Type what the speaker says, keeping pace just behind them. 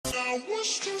I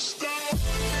wish to stop.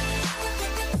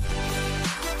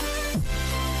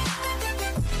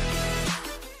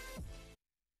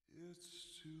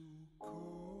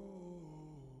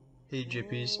 Hey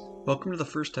Jippies, welcome to the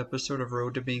first episode of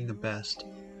Road to Being the Best.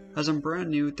 As I'm brand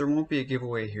new, there won't be a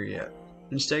giveaway here yet.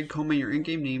 Instead, comment your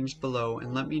in-game names below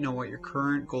and let me know what your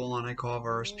current goal on Ikov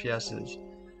Rsps is.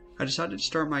 I decided to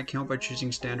start my account by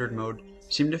choosing standard mode,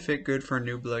 seemed to fit good for a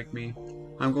noob like me.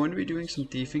 I'm going to be doing some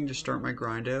thieving to start my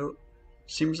grind out.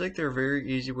 Seems like they're a very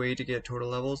easy way to get total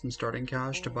levels and starting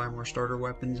cash to buy more starter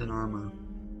weapons and armor.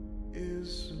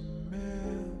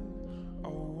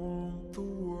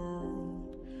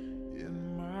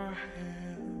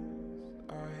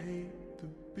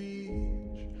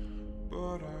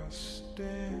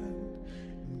 Stand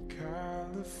in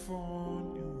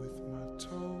California with my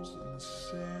toes in the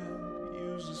sand.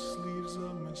 Use the sleeves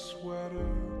of my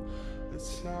sweater.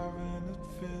 Let's have an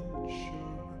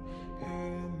adventure.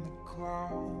 Head in the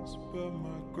clouds, but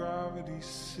my gravity's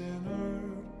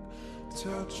centered.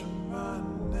 Touch my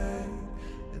neck,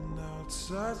 and I'll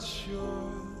touch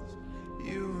yours.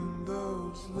 You and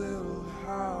those little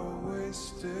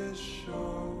high-waisted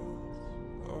shorts.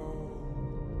 Oh.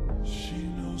 She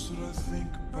knows what I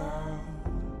think about,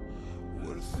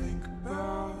 what I think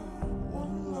about.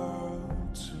 One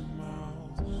love, 2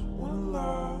 mouths, one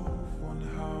love, one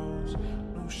house.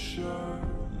 No shirt,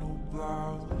 no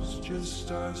blouse,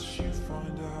 just us, you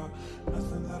find out.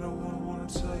 Nothing that I wanna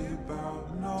tell you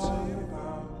about, no.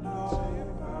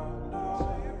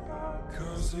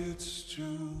 Cause it's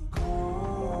too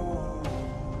cold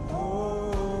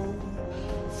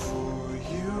for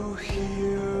you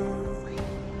here.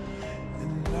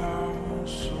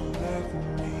 So let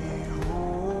me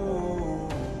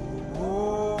hold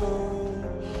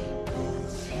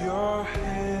both your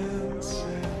hands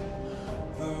in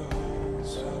the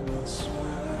holes of my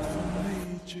sweater. For me,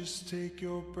 just take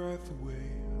your breath away.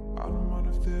 I don't mind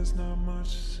if there's not much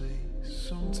to say.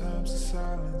 Sometimes the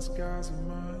silence guides our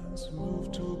minds.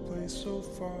 Move to a place so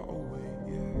far away,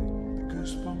 yeah. The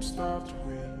goosebumps start to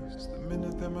raise the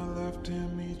minute that my left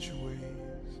hand meets your waist.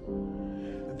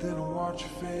 Then I'll watch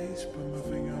your face, put my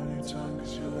finger on your tongue,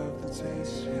 cause you love the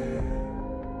taste, yeah.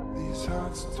 These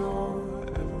hearts adore,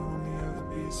 everyone the other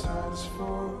beats hardest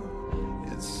for.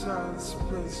 Inside this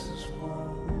place is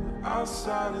warm,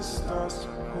 outside it starts to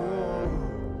pour.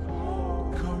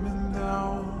 Coming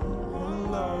down, one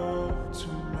love,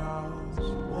 2 mouths,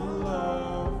 one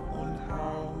love, one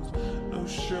house. No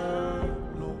shirt,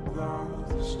 no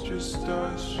blouse, just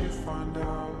us, you find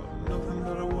out. Nothing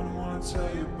that I wouldn't wanna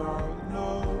tell you about, no.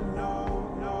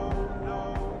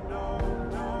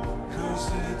 Cause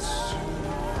it's too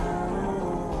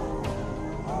cold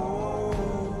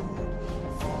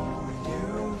for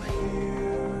you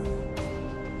here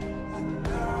and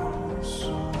now,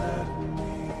 so let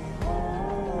me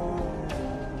hold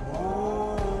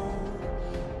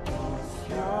both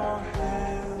your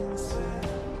hands in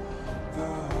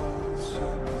the holes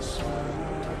of my sweater.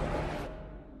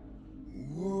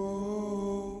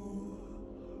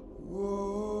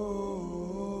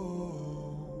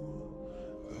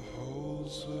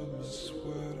 Of my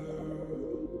sweater.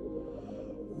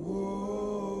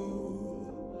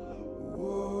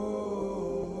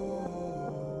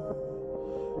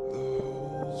 The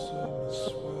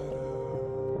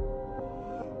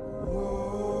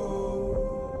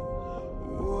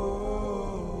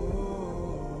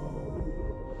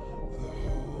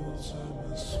holes of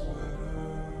my sweater.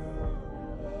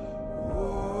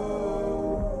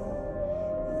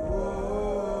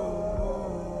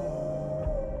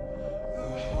 The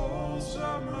holes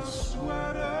of my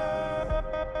sweater.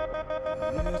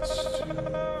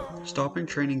 Stopping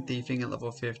training thieving at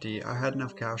level 50, I had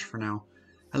enough cash for now.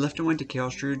 I left and went to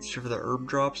Chaos Druids for the herb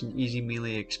drops and easy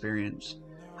melee experience.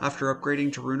 After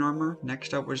upgrading to rune armor,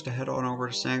 next up was to head on over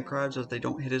to sand crabs as they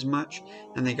don't hit as much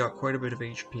and they got quite a bit of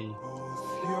HP.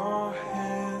 Both your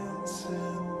hands in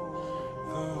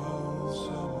the holes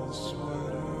of my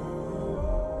sweater.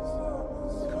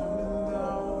 Coming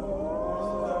down,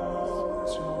 one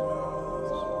love, 2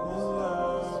 mouths, one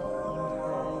love, one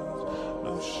house.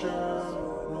 No shirt,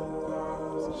 no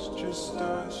blouse, just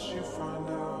us, you find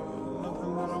out.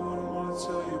 Nothing that I wouldn't wanna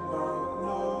tell you about,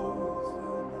 no.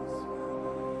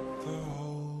 The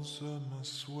holes of my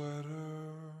sweater.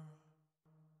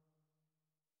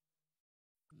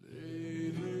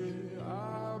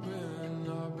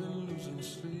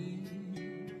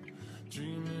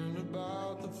 Dreaming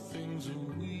about the things that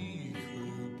we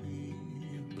could be,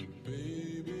 but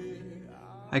baby,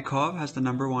 Ikov has the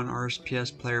 #1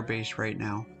 Rsps player base right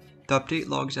now. The update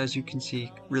logs, as you can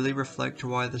see, really reflect to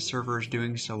why the server is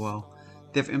doing so well.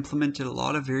 They've implemented a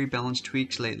lot of very balanced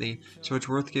tweaks lately, so it's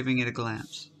worth giving it a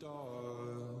glance.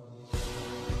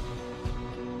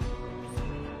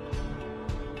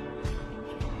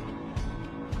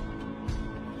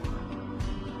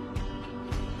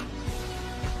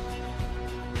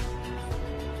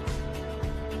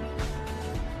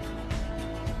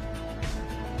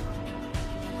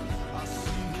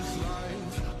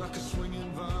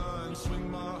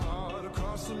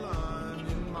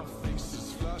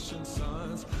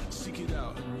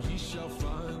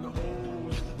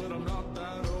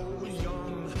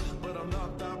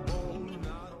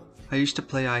 I used to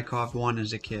play Ikov 1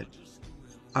 as a kid.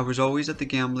 I was always at the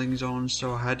gambling zone,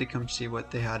 so I had to come see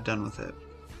what they had done with it.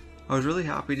 I was really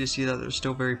happy to see that they're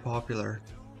still very popular.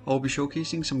 I'll be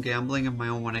showcasing some gambling of my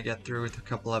own when I get through with a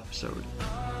couple episodes.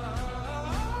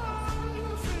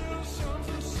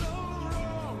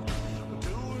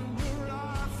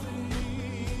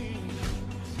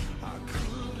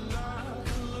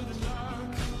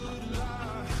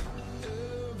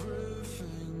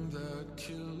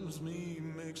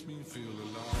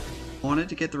 I wanted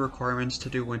to get the requirements to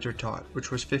do winter tot,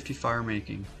 which was 50 fire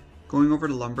making. Going over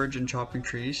to Lumbridge and chopping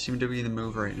trees seemed to be the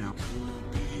move right now.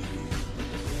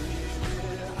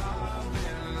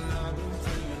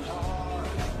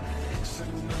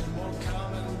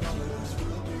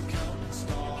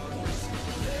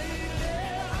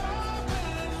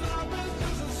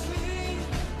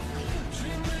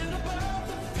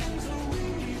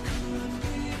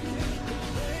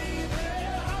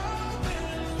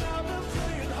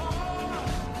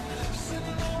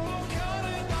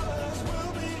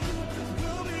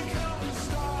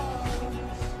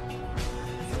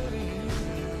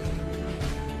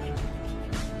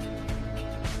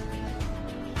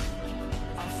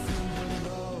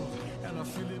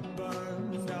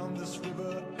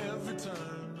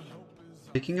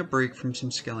 Taking a break from some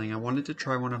skilling, I wanted to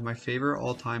try one of my favorite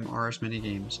all-time RS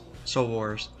minigames, Soul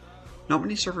Wars. Not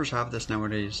many servers have this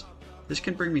nowadays. This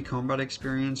can bring me combat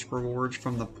experience, rewards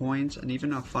from the points, and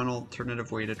even a fun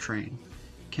alternative way to train.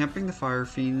 Camping the Fire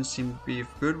Fiends seemed to be a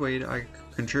good way to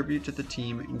contribute to the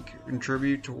team and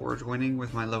contribute towards winning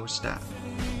with my low stat.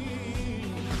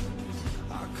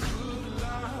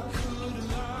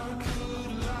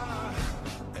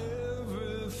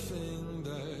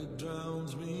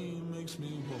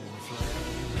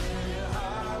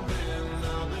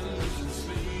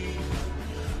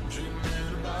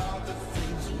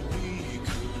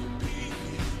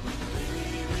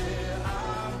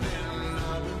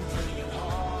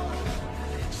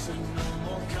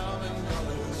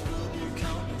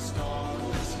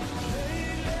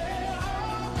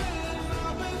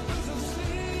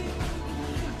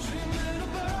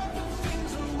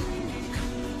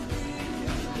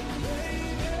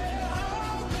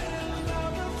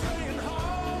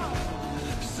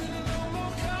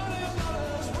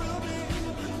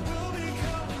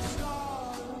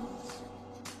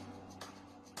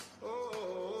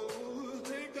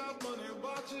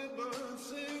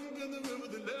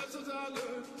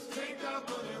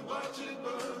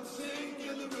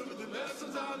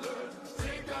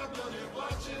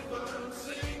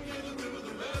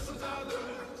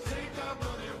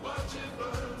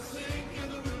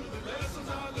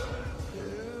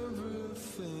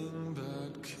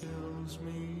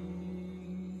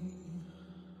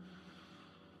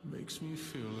 Makes me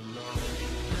feel alive.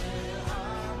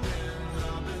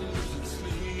 I've been losing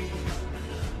sleep,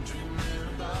 dreaming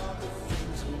about the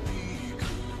things that we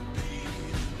could be.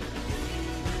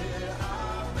 Baby,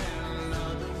 I've been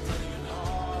playing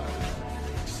hard.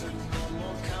 Said no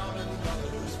more counting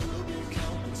dollars, we'll be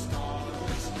counting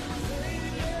stars.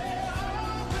 Lately,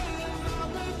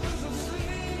 I've been losing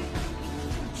sleep,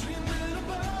 dreaming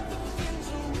about the things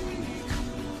that we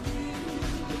could be.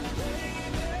 Baby,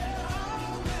 I've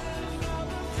been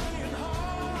playing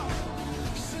hard.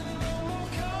 Said no more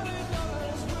counting dollars.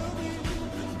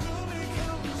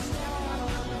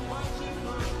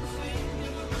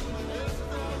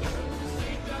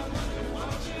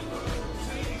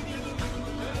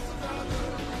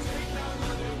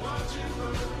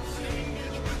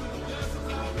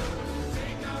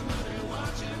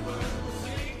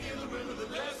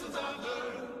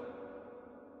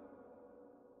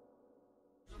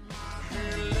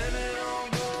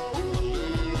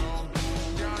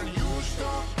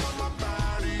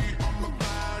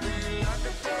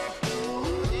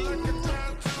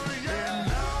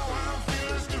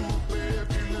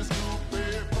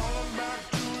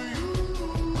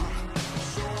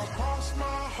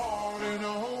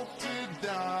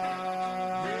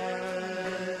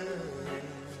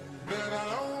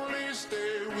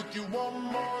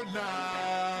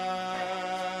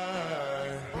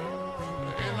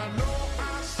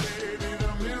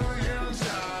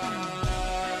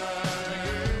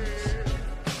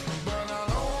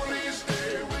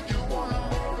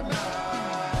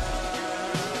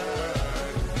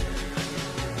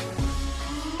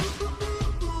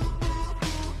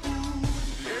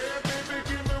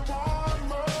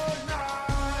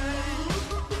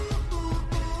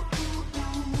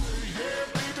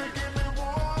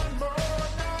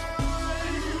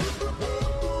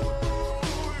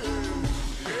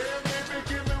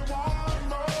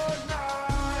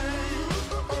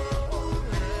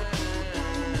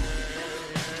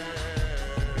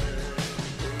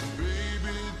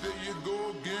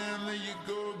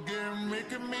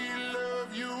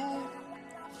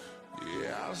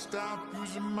 Gotta stop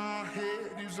using my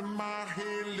head,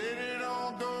 let it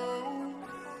all go.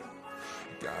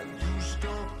 Got you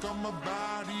stuck on my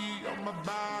body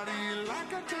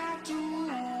like a tattoo.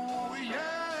 Yeah,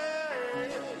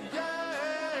 yeah,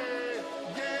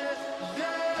 yeah,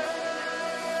 yeah.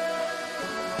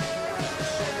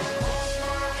 Cross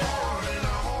my heart and I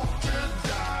hope to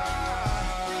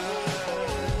die.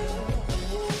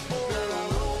 That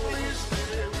I'll only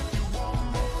stay with you one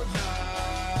more night.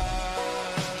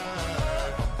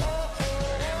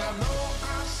 And I know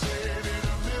I said it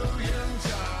a million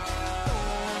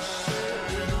times,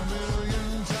 said it a million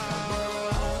times, but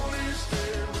I'll only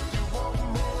stay with you one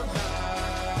more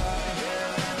night. Yeah,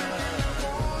 baby, give me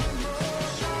one more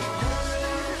shot. Cross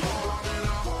my heart and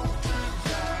I hope to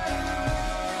die.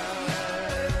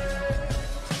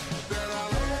 That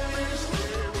I'll only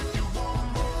stay with you one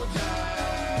more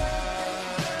night.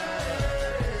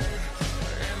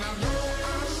 And I know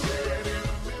I said it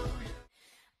a million.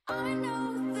 I know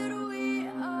that we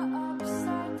are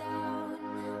upside down,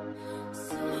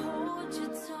 so hold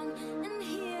your tongue and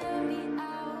hear me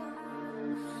out.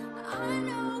 I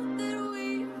know that we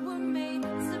were made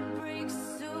to break,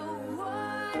 so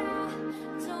what? I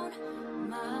don't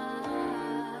mind.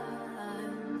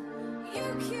 You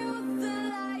cue the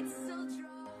lights, so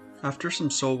draw. After some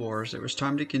soul wars, it was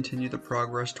time to continue the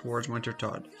progress towards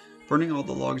Wintertod. Burning all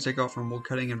the logs I got from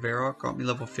woodcutting and Varrock got me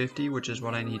level 50, which is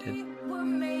what I needed. We're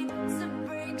made to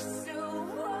break, so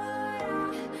what?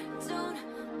 I don't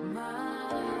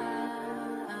mind.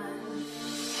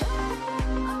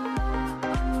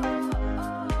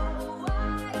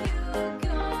 Why you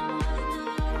gonna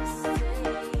stay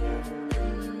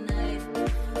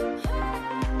the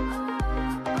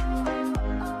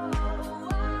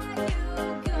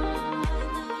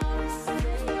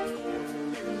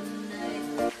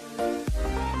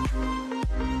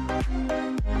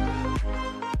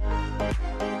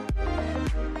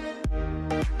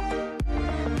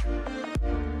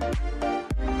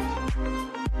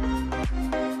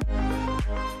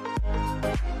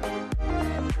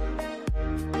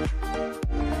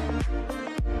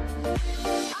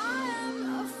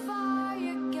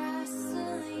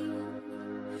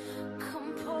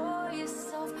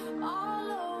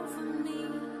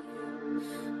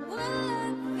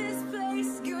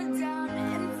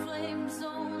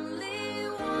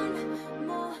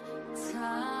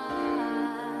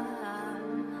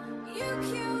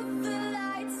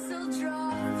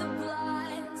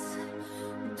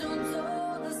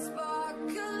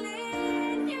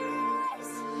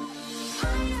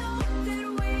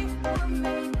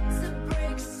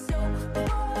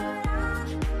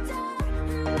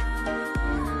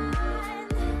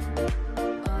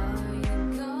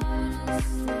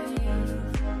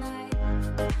night?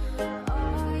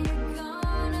 Why you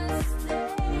gonna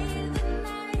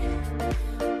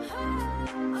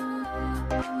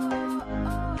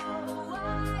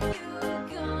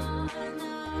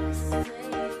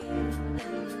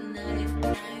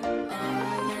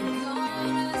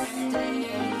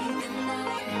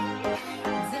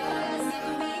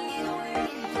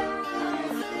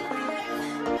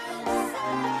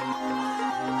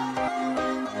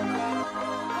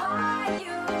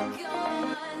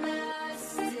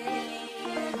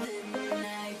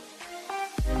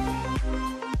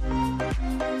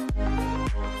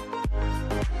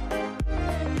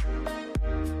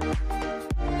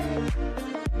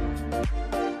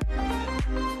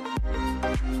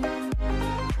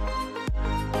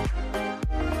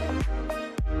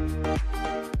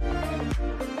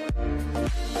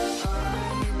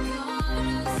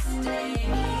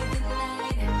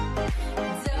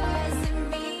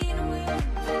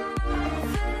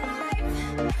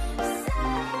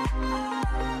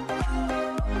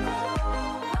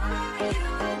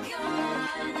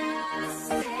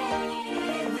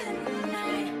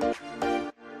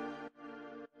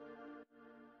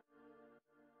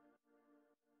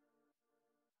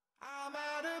I'm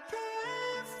at a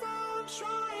payphone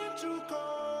trying to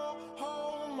call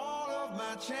home. All of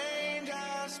my change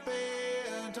I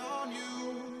spent on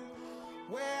you.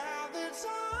 Where have the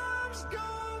times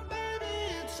gone, baby?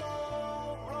 It's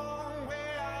all wrong.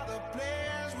 Where are the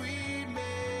plans we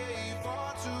made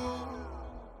for two?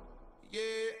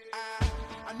 Yeah,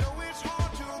 I know it's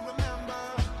hard to remember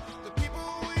the people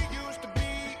we used to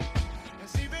be.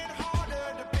 It's even harder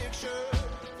to picture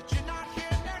that you're not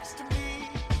here next to me.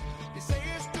 You say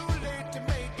it's too late to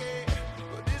make it,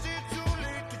 but is it too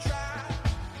late to try?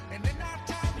 And in that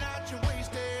time that you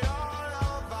wasted, all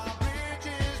of our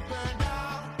bridges burned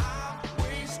out. I've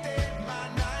wasted my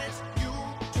night.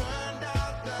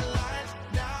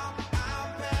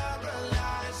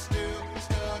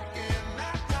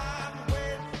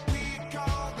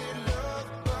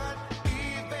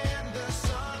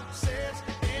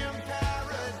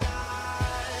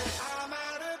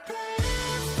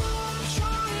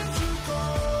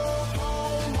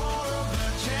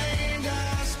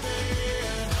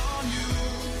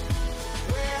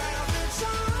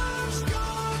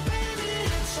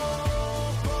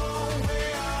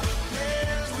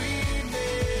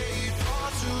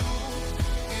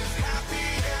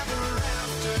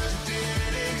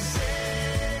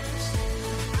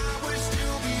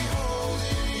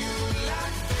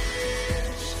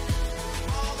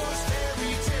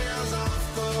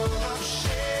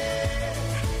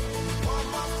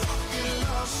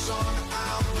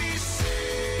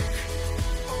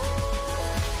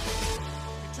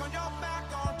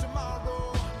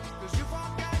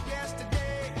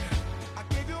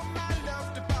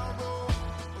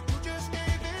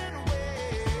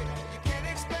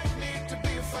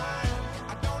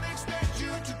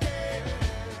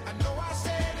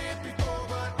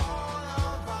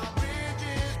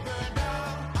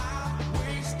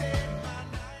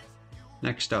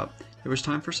 Next up, it was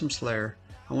time for some Slayer.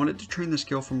 I wanted to train the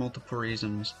skill for multiple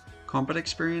reasons. Combat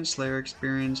experience, Slayer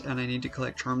experience, and I need to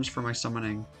collect charms for my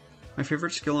summoning. My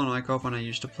favorite skill on Ikov when I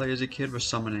used to play as a kid was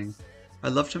summoning.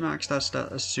 I'd love to max that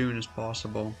stat as soon as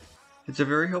possible. It's a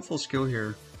very helpful skill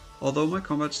here. Although my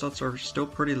combat stats are still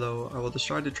pretty low, I will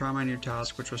decide to try my new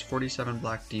task, which was 47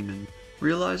 Black Demon.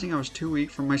 Realizing I was too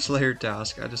weak for my Slayer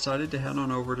task, I decided to head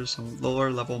on over to some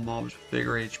lower level mobs with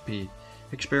bigger HP.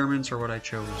 Experiments are what I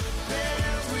chose.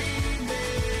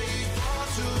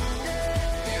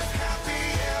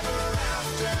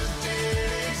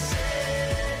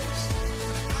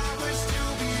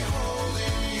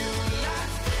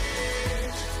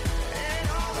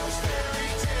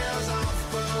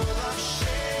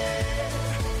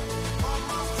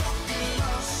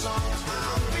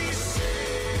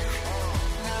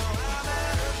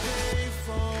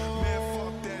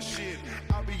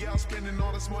 Spending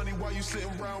all this money while you sitting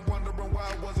around wondering why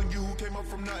it wasn't you who came up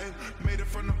from nothing. Made it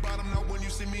from the bottom, now when you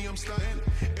see me I'm stunting.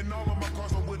 And all of my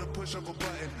cars are with a push of a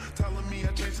button. Telling me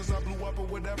I changed since I blew up or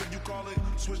whatever you call it.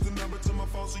 Switch the number to my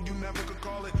phone so you never could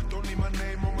call it. Don't need my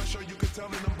name on my show, you can tell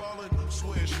it I'm ballin'.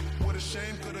 Swish, what a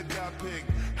shame, could've got picked.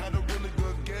 Had a really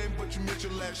good game, but you missed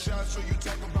your last shot. So you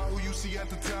talk about who you see at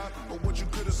the top or what you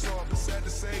could've saw. But sad to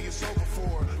say it's over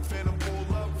for. Phantom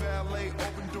pull up, valet,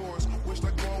 open doors. Wished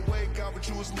I go away, got what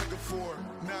you was looking for.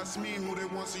 Now it's me who they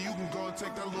want, so you can go and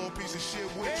take that little piece of shit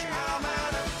with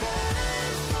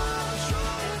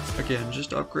you. Again,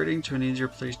 just upgrading to an easier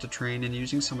place to train and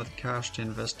using some of the cash to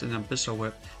invest in Abyssal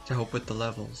Whip to help with the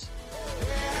levels.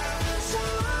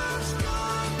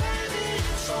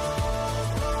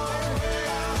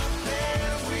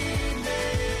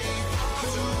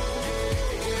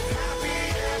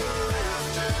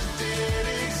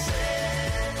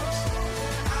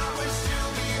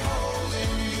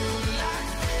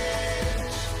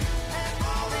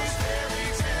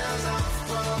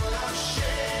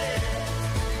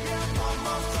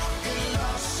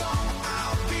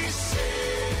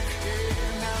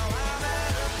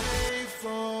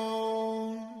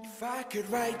 Could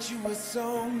write you a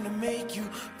song to make you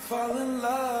fall in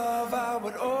love. I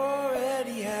would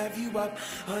already have you up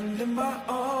under my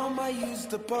arm. I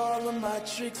used up all of my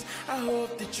tricks. I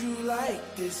hope that you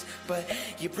like this, but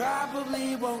you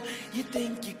probably won't. You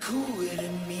think you're cooler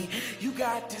than me. You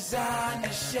got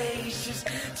designer shades just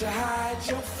to hide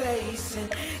your face,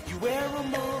 and you wear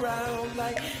them around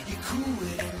like you're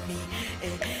cooler than me.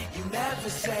 And you never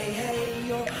say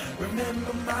hey or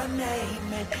remember my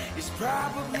name, and it's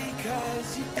probably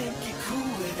cause you think you're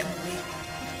cooler than me.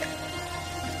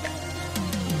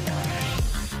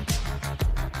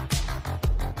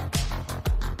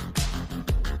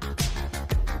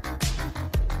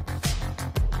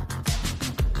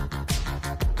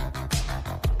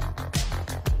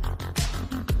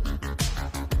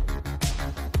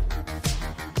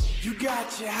 You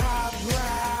got your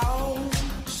highbrow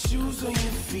shoes on your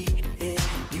feet, and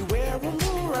you wear them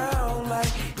around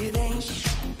like it ain't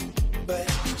but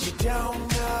you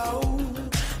don't know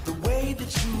the way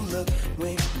that you look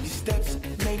when your steps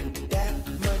make that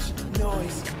much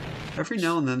noise. Every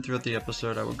now and then throughout the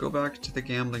episode, I would go back to the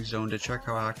gambling zone to check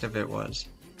how active it was.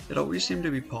 It always seemed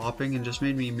to be popping and just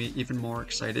made me even more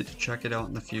excited to check it out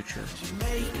in the future.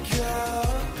 Jamaica,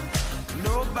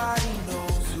 nobody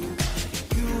knows who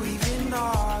you even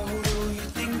are. Who do you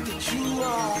think that you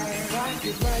are? If I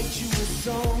could write you a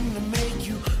song to make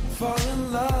you fall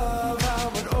in love, I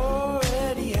would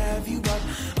already have you up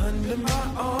under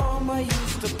my arm. I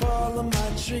used up all of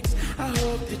my tricks. I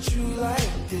hope that you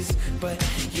like this, but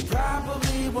you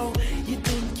probably won't. You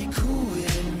think you're cooler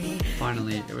than me.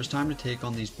 Finally, it was time to take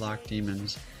on these black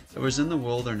demons. It was in the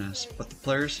wilderness, but the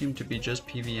players seemed to be just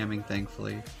PVMing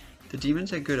thankfully. The demons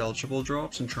had good eligible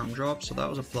drops and charm drops, so that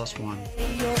was a +1.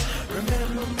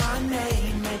 Remember my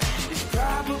name, and it's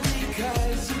probably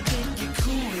cause you think you're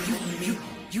cool.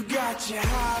 You got your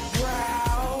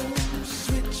highbrow,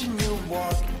 switching your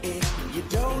walk, and you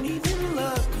don't even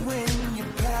look when you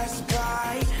pass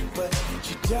by, but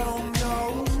you don't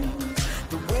know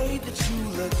the way that you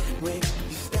look when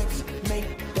your steps make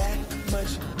that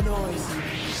much noise.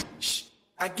 Shh,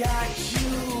 I got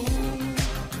you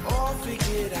all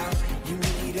figured out. You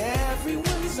need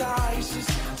everyone's eyes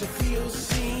just to feel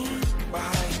seen.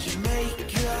 Behind your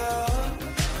makeup,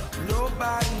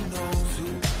 nobody knows who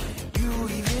you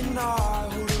even are.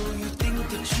 Who do you think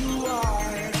that you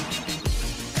are?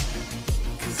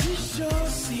 Cause it sure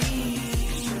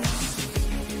seems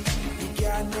you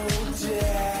got no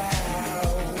doubt.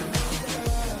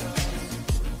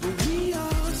 But we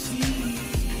all see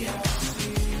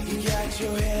you got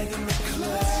your head in the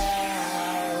clouds.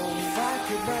 If I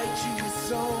could write you a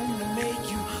song to make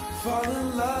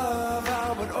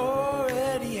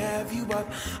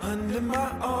under my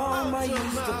arm. I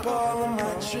used up all of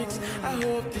my tricks. I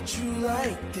hope that you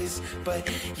like this, but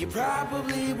you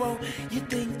probably won't. You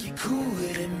think you're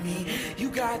cooler than me. You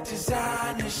got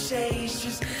designer shades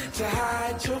just to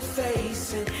hide your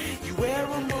face, and you wear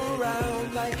them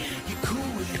around like you're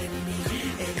cooler than me.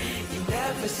 And you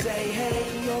never say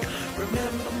hey or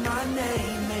remember my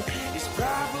name, and it's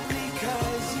probably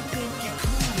 'cause you think you're cooler.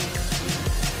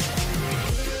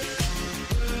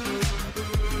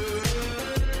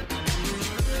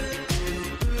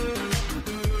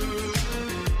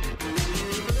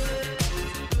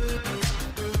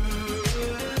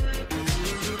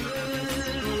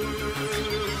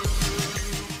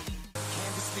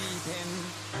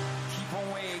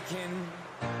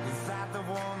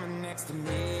 To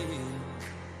me,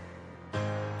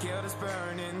 guilt is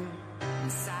burning,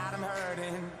 inside I'm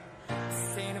hurting.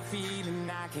 This ain't a feeling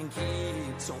I can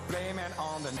keep. So blame it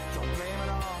on the, don't blame it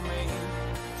on me.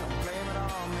 Don't blame it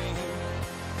on me.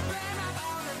 Blame it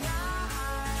on the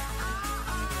night.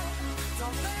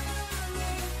 Don't blame it on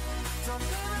me. Don't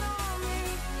blame it on me.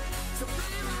 So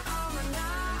blame it on the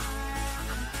night.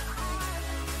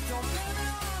 Don't blame it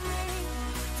on me.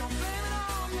 Don't blame it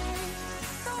on me.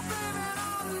 Don't blame it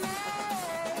on me.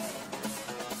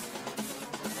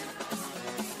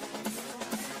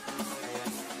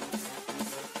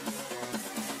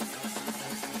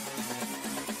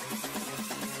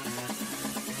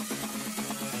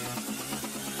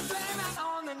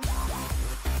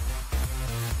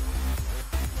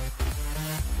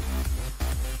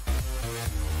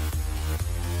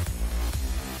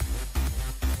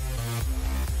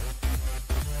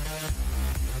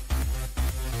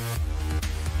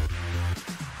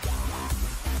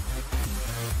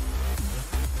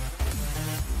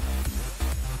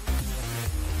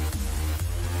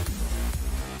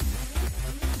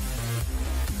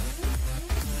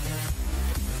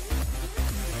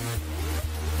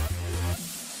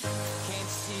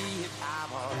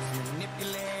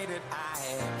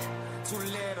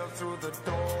 Through the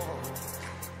door.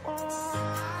 Oh,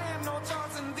 I had no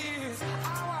choice in this.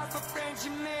 I was the friend she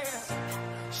missed.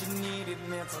 She needed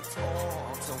mental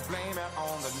talk. So blame it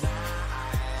on the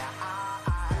night.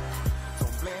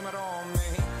 Don't blame it on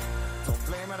me. Don't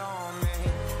blame it on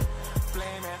me.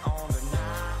 Blame it on the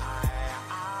night.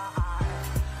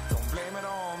 Don't blame it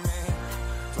on me.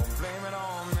 Don't blame it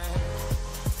on me.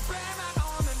 Blame it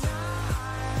on the night.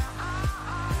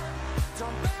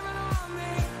 Don't blame it on me.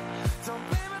 Don't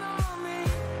blame it on me.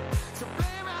 So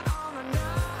blame it on the night.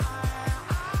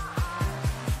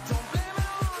 Don't blame it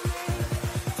on me.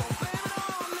 Don't blame it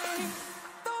on me.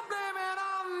 Don't blame it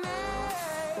on me.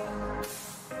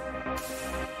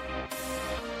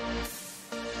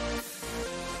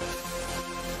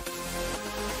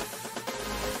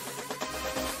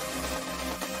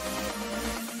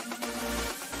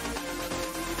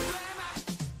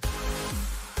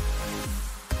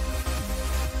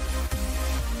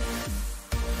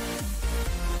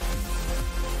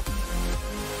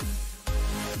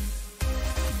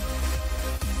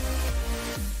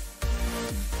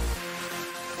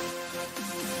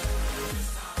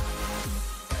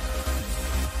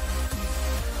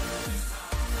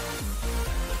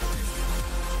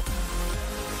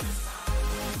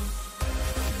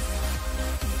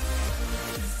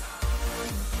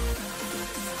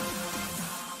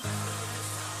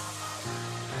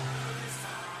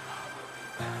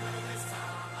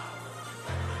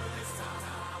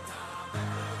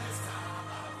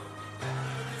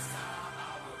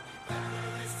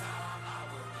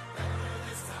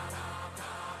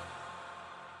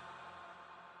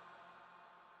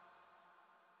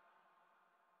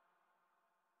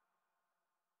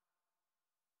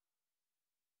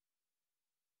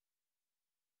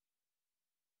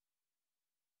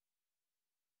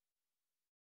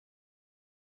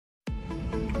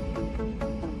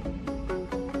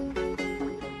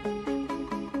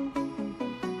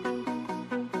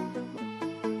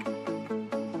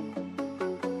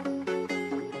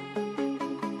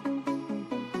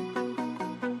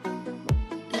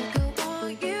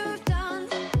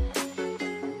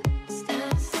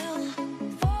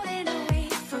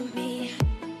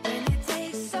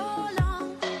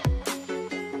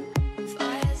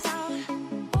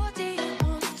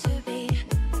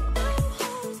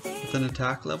 With an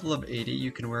attack level of 80,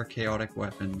 you can wear chaotic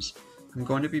weapons. I'm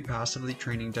going to be passively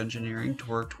training Dungeoneering to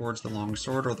work towards the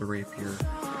longsword or the rapier.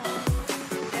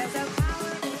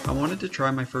 I wanted to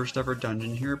try my first ever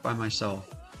dungeon here by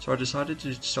myself, so I decided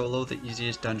to solo the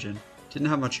easiest dungeon. Didn't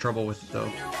have much trouble with it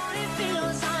though.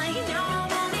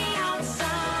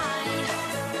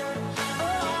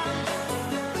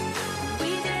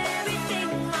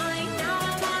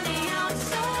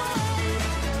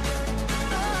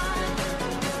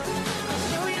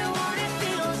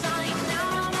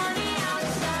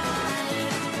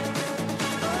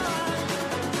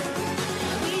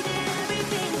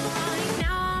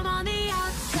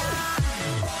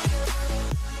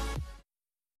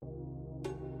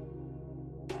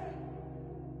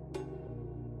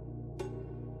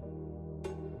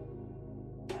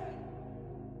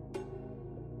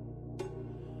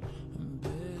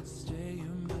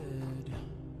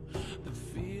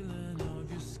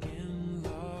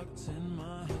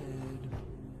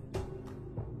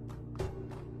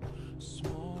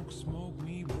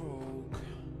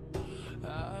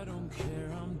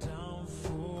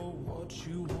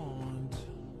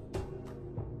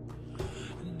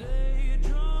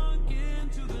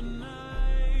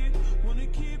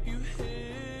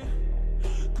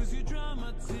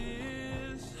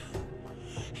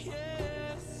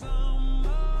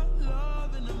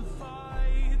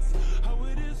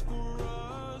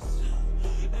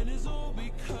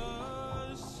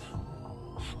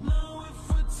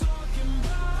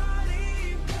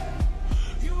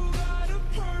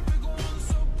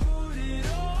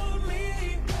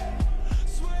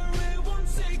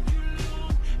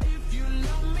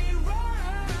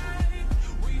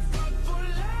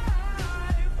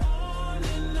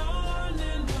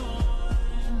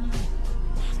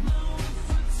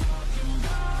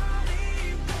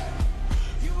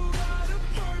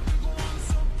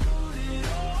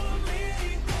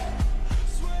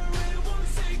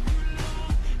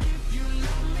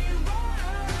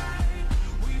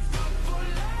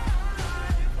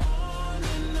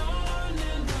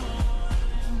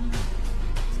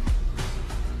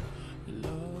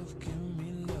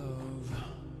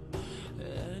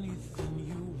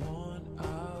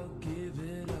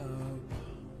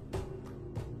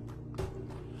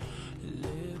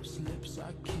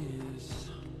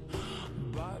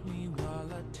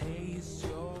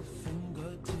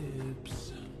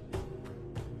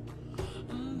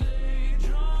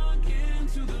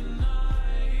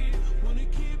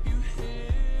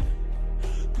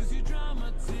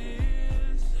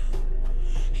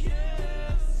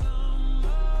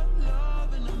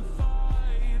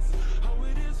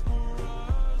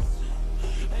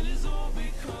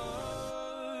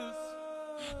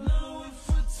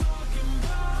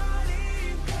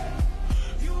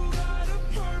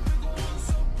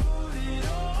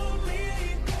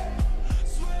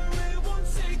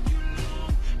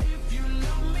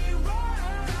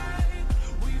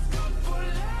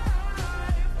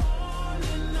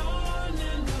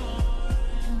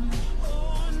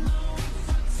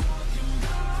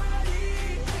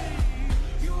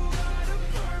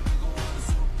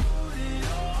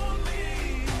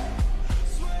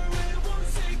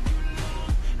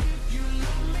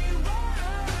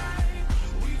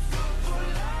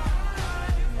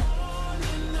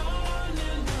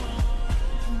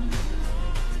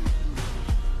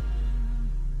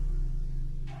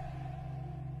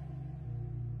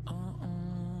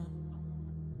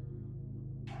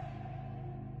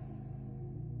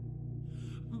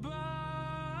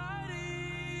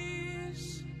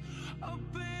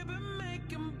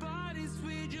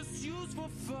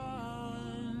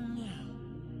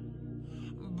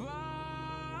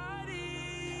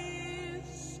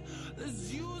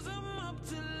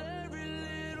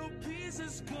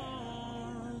 is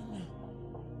gone.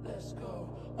 Let's go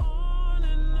on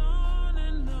and on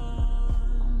and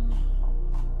on.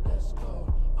 Let's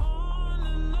go on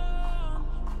and on.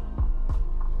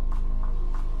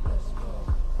 Let's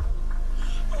go.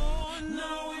 Oh,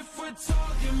 now if we're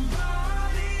talking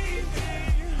body,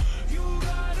 you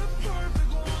got a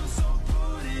perfect one, so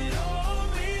put it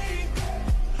on me.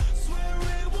 Swear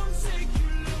it won't take you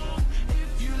long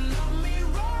if you love me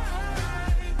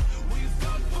right. We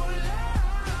fuck for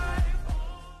life.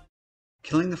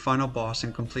 Killing the final boss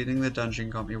and completing the dungeon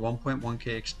got me 1.1k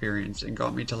experience and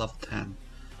got me to level 10.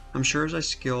 I'm sure as I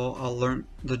skill, I'll learn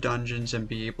the dungeons and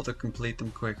be able to complete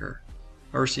them quicker.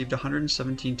 I received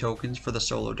 117 tokens for the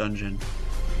solo dungeon.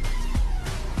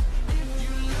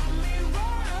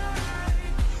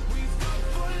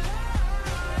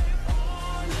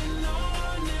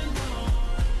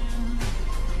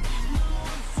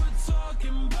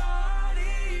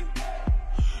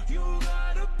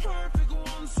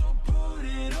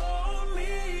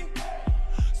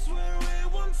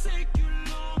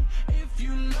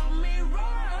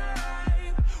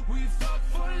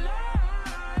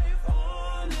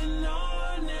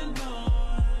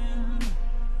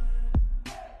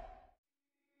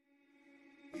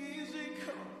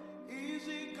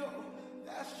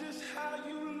 That's just how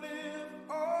you live.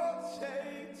 Oh,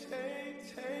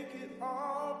 take it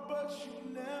all, but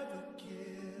you never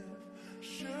give.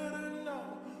 Should've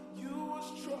known you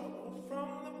was trouble from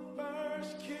the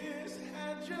first kiss.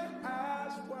 Had your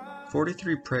eyes wide.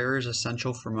 43 prayer is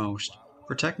essential for most.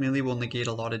 Protect melee will negate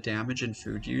a lot of damage and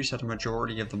food use at a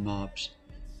majority of the mobs.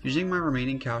 Using my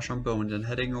remaining cash on bones and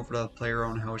heading over to the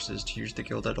player-owned houses to use the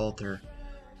gilded altar,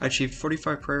 I achieved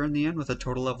 45 prayer in the end with a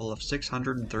total level of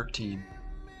 613.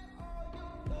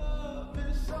 Love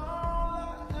is all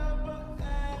I ever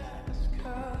ask,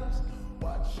 'cause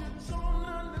what you don't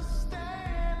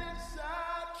understand is I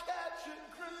catch a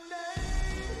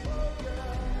grenade. Oh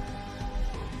yeah,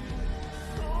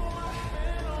 throw my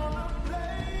hand on a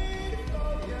blade.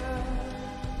 Oh yeah,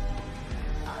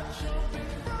 I jump in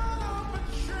front of a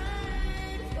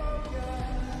train. Oh yeah,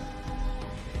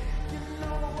 you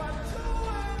know I do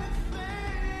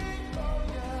anything. Oh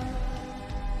yeah.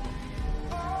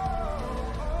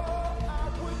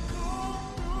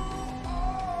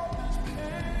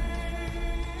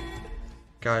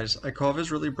 Guys, Ikov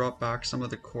has really brought back some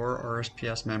of the core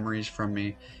Rsps memories from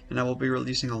me, and I will be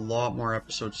releasing a lot more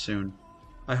episodes soon.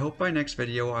 I hope by next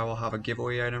video I will have a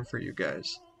giveaway item for you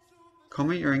guys.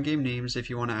 Comment your in-game names if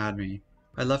you want to add me.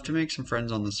 I'd love to make some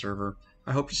friends on the server.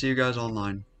 I hope to see you guys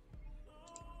online.